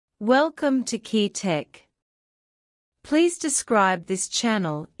Welcome to Key Tech. Please describe this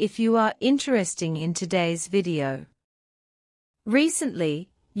channel if you are interested in today's video.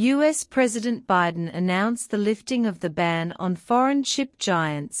 Recently, US President Biden announced the lifting of the ban on foreign chip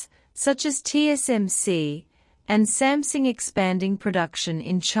giants such as TSMC and Samsung expanding production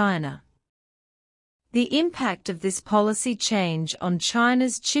in China. The impact of this policy change on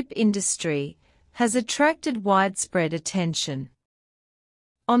China's chip industry has attracted widespread attention.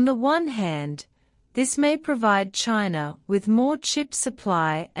 On the one hand, this may provide China with more chip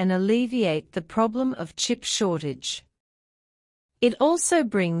supply and alleviate the problem of chip shortage. It also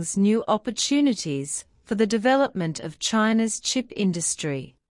brings new opportunities for the development of China's chip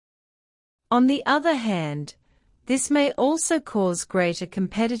industry. On the other hand, this may also cause greater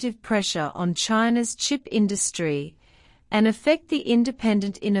competitive pressure on China's chip industry and affect the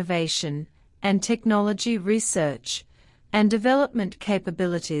independent innovation and technology research and development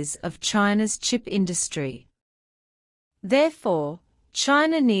capabilities of China's chip industry. Therefore,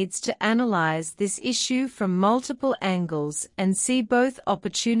 China needs to analyze this issue from multiple angles and see both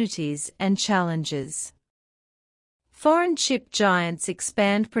opportunities and challenges. Foreign chip giants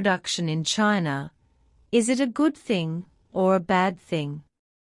expand production in China. Is it a good thing or a bad thing?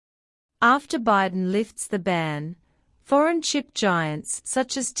 After Biden lifts the ban, foreign chip giants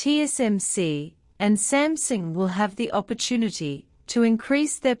such as TSMC and Samsung will have the opportunity to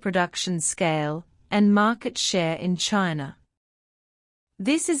increase their production scale and market share in China.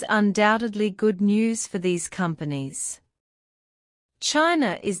 This is undoubtedly good news for these companies.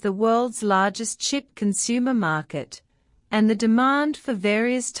 China is the world's largest chip consumer market, and the demand for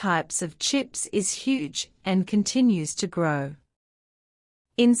various types of chips is huge and continues to grow.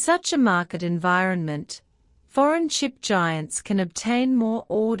 In such a market environment, foreign chip giants can obtain more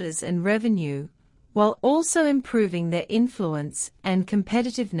orders and revenue, while also improving their influence and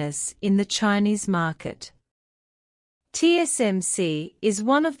competitiveness in the Chinese market. TSMC is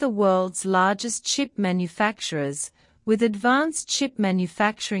one of the world's largest chip manufacturers, with advanced chip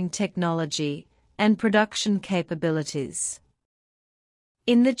manufacturing technology and production capabilities.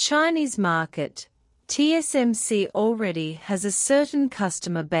 In the Chinese market, TSMC already has a certain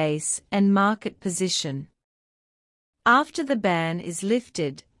customer base and market position. After the ban is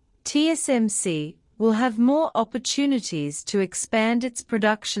lifted, TSMC will have more opportunities to expand its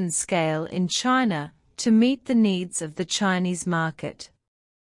production scale in China to meet the needs of the Chinese market.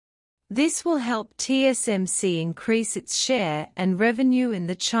 This will help TSMC increase its share and revenue in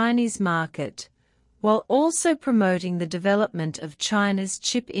the Chinese market, while also promoting the development of China's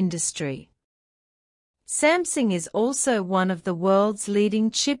chip industry. Samsung is also one of the world's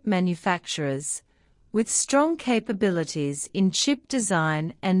leading chip manufacturers, with strong capabilities in chip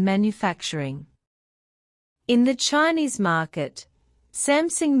design and manufacturing. In the Chinese market,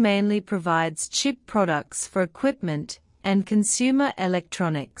 Samsung mainly provides chip products for equipment and consumer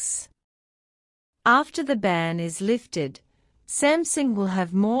electronics. After the ban is lifted, Samsung will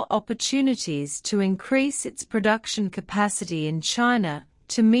have more opportunities to increase its production capacity in China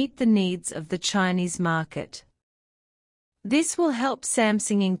to meet the needs of the Chinese market. This will help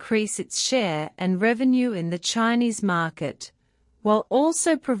Samsung increase its share and revenue in the Chinese market, while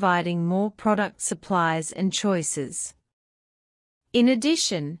also providing more product supplies and choices. In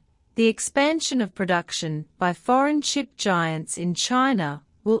addition, the expansion of production by foreign chip giants in China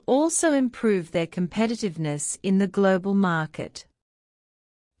will also improve their competitiveness in the global market.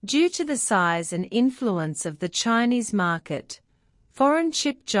 Due to the size and influence of the Chinese market, foreign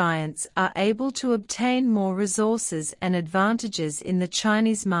chip giants are able to obtain more resources and advantages in the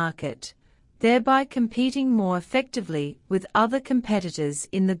Chinese market, thereby competing more effectively with other competitors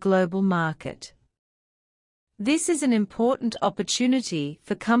in the global market. This is an important opportunity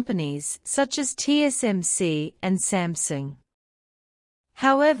for companies such as TSMC and Samsung.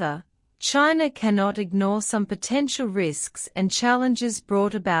 However, China cannot ignore some potential risks and challenges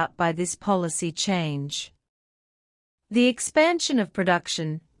brought about by this policy change. The expansion of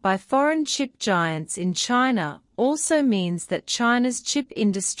production by foreign chip giants in China also means that China's chip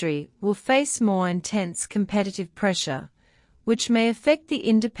industry will face more intense competitive pressure, which may affect the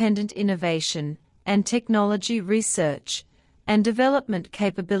independent innovation and technology research and development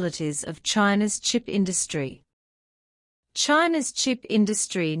capabilities of China's chip industry. China's chip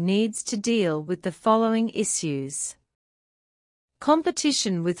industry needs to deal with the following issues.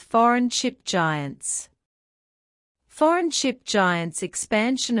 Competition with foreign chip giants. Foreign chip giants'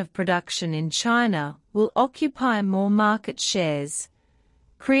 expansion of production in China will occupy more market shares,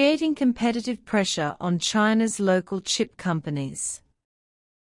 creating competitive pressure on China's local chip companies.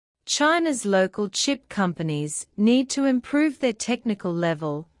 China's local chip companies need to improve their technical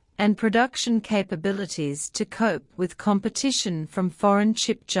level and production capabilities to cope with competition from foreign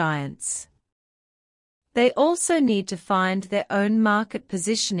chip giants. They also need to find their own market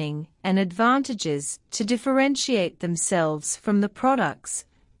positioning and advantages to differentiate themselves from the products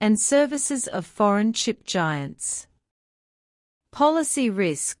and services of foreign chip giants. Policy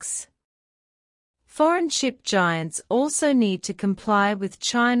risks. Foreign chip giants also need to comply with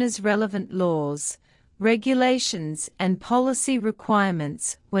China's relevant laws, regulations and policy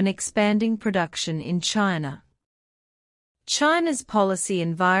requirements when expanding production in China. China's policy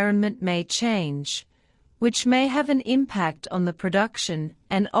environment may change, which may have an impact on the production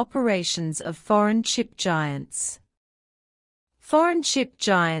and operations of foreign chip giants. Foreign chip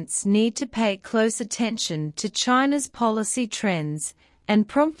giants need to pay close attention to China's policy trends and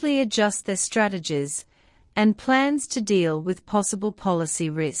promptly adjust their strategies and plans to deal with possible policy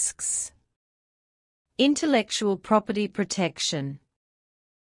risks. Intellectual property protection.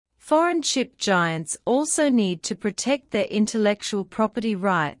 Foreign chip giants also need to protect their intellectual property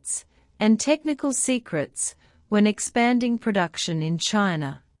rights and technical secrets when expanding production in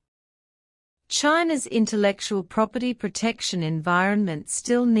China. China's intellectual property protection environment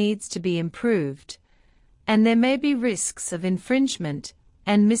still needs to be improved, and there may be risks of infringement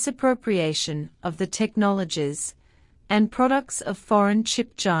and misappropriation of the technologies and products of foreign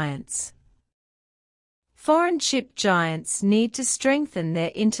chip giants. Foreign chip giants need to strengthen their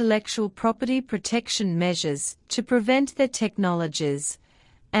intellectual property protection measures to prevent their technologies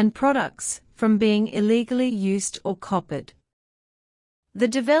and products from being illegally used or copied. The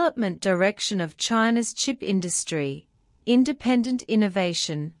development direction of China's chip industry, independent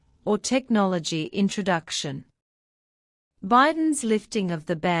innovation, or technology introduction. Biden's lifting of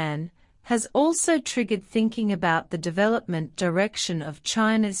the ban has also triggered thinking about the development direction of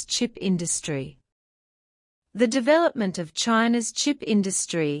China's chip industry. The development of China's chip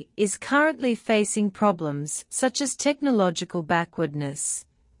industry is currently facing problems such as technological backwardness,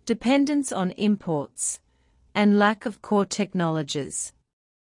 dependence on imports, and lack of core technologies.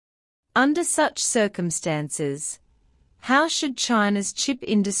 Under such circumstances, how should China's chip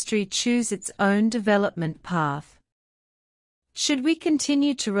industry choose its own development path? Should we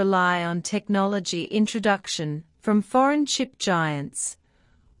continue to rely on technology introduction from foreign chip giants,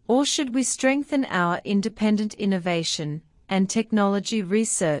 or should we strengthen our independent innovation and technology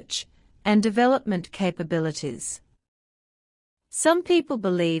research and development capabilities? Some people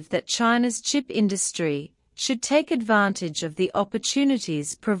believe that China's chip industry should take advantage of the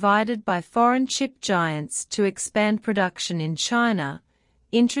opportunities provided by foreign chip giants to expand production in China,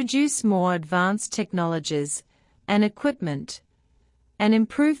 introduce more advanced technologies and equipment, and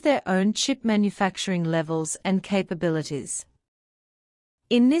improve their own chip manufacturing levels and capabilities.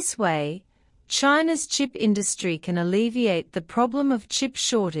 In this way, China's chip industry can alleviate the problem of chip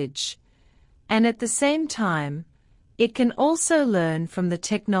shortage, and at the same time, it can also learn from the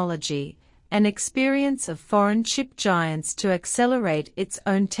technology and experience of foreign chip giants to accelerate its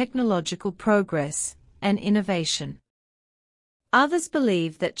own technological progress and innovation. Others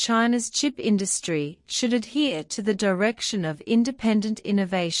believe that China's chip industry should adhere to the direction of independent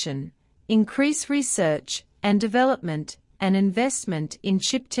innovation, increase research and development and investment in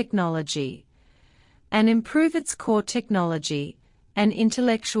chip technology, and improve its core technology and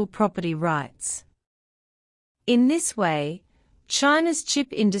intellectual property rights. In this way, China's chip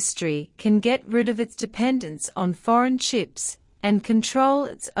industry can get rid of its dependence on foreign chips and control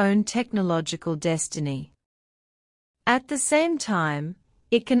its own technological destiny. At the same time,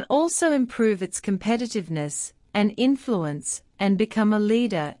 it can also improve its competitiveness and influence and become a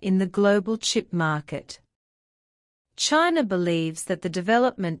leader in the global chip market. China believes that the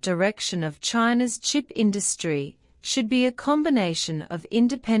development direction of China's chip industry should be a combination of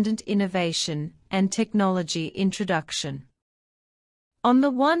independent innovation and technology introduction. On the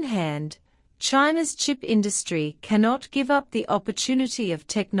one hand, China's chip industry cannot give up the opportunity of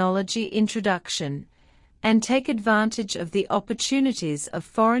technology introduction and take advantage of the opportunities of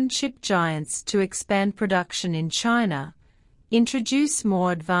foreign chip giants to expand production in China, introduce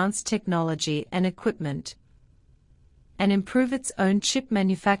more advanced technology and equipment, and improve its own chip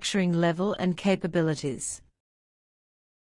manufacturing level and capabilities.